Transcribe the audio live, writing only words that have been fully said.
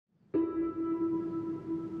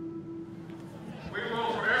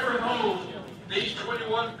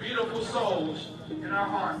21 beautiful souls in our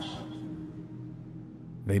hearts.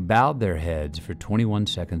 They bowed their heads for 21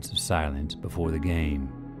 seconds of silence before the game.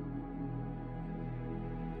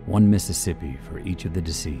 One Mississippi for each of the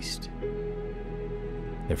deceased.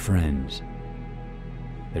 Their friends,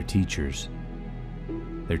 their teachers,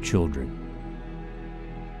 their children.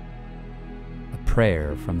 A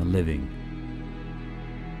prayer from the living,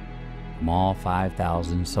 from all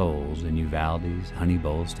 5,000 souls in Uvalde's Honey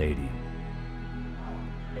Bowl Stadium.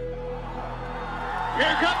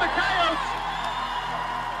 Here come the Coyotes!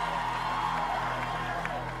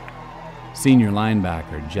 Senior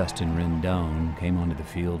linebacker Justin Rendon came onto the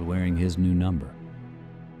field wearing his new number,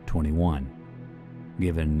 21,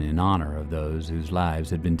 given in honor of those whose lives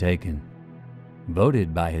had been taken,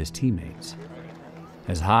 voted by his teammates,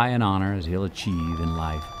 as high an honor as he'll achieve in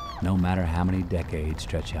life, no matter how many decades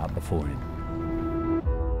stretch out before him.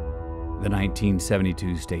 The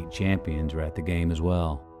 1972 state champions were at the game as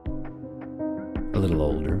well. A little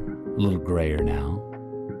older, a little grayer now.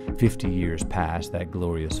 50 years past that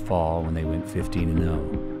glorious fall when they went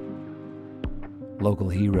 15-0. Local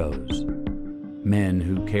heroes, men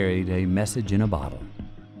who carried a message in a bottle,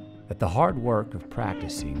 that the hard work of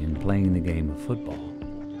practicing and playing the game of football,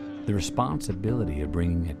 the responsibility of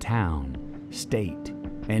bringing a town, state,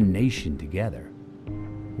 and nation together,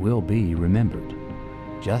 will be remembered,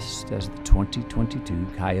 just as the 2022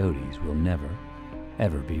 Coyotes will never,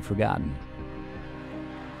 ever be forgotten.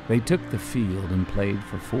 They took the field and played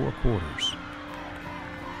for 4 quarters,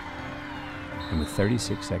 and with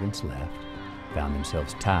 36 seconds left, found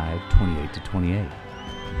themselves tied 28-28.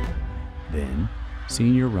 Then,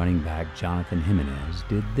 senior running back Jonathan Jimenez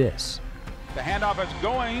did this. The handoff is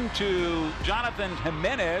going to Jonathan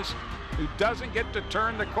Jimenez, who doesn't get to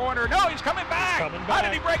turn the corner. No, he's coming back. How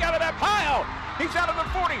did he break out of that pile? He's out of the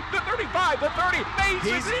 40, the 35, the 30.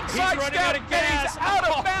 He's inside step, and he's out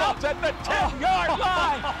of bounds at the 10-yard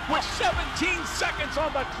line with 17 seconds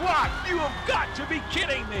on the clock. You have got to be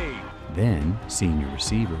kidding me. Then, senior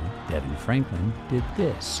receiver Devin Franklin did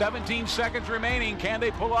this. 17 seconds remaining. Can they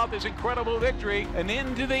pull off this incredible victory? And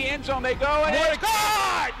into the end zone they go, and it's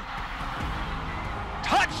gone!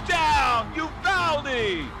 Touchdown,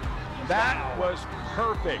 Uvalde! That was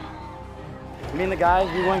perfect. Me and the guys,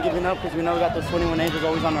 we weren't giving up because we know we got those 21 angels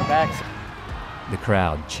always on our backs. The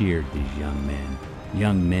crowd cheered these young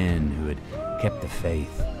men who had kept the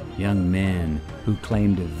faith, young men who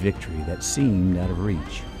claimed a victory that seemed out of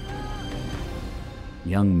reach.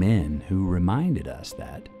 Young men who reminded us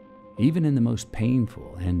that, even in the most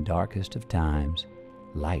painful and darkest of times,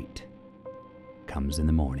 light comes in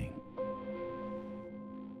the morning.